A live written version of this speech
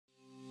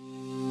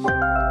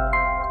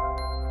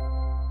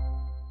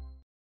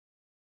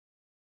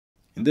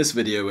In this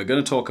video we're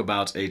going to talk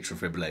about atrial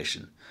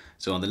fibrillation.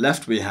 So on the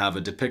left we have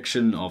a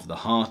depiction of the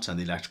heart and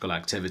the electrical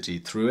activity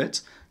through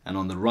it, and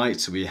on the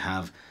right we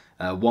have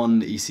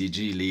one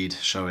ECG lead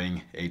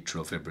showing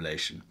atrial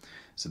fibrillation.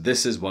 So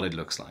this is what it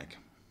looks like.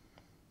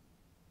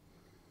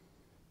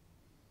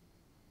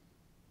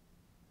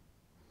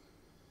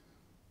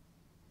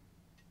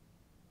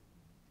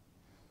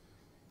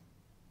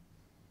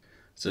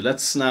 So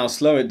let's now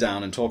slow it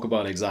down and talk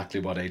about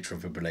exactly what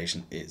atrial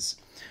fibrillation is.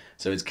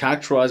 So it's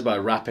characterized by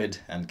rapid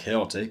and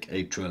chaotic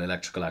atrial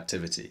electrical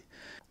activity.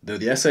 Though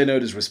the SA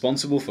node is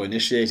responsible for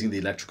initiating the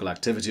electrical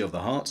activity of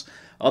the heart,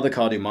 other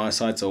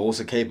cardiomyocytes are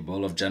also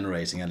capable of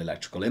generating an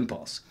electrical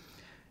impulse.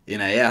 In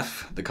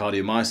AF, the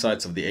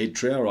cardiomyocytes of the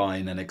atria are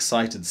in an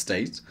excited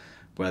state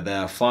where they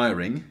are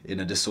firing in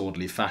a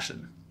disorderly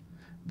fashion.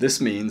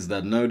 This means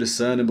that no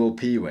discernible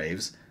P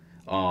waves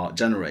are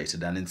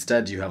generated, and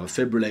instead you have a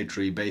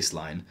fibrillatory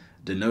baseline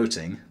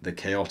denoting the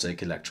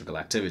chaotic electrical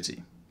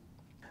activity.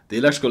 The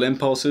electrical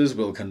impulses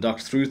will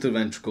conduct through the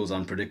ventricles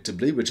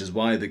unpredictably, which is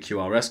why the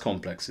QRS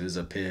complexes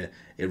appear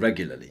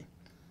irregularly.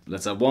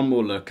 Let's have one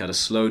more look at a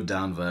slowed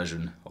down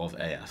version of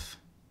AF.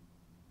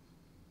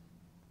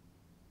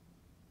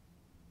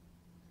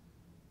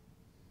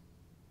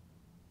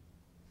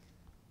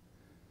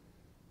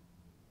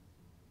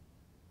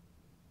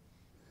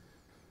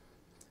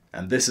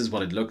 And this is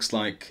what it looks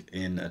like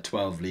in a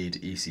 12-lead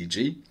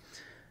ECG.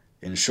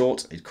 In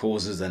short, it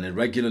causes an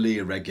irregularly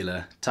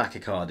irregular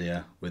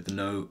tachycardia with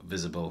no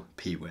visible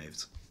P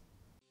waves.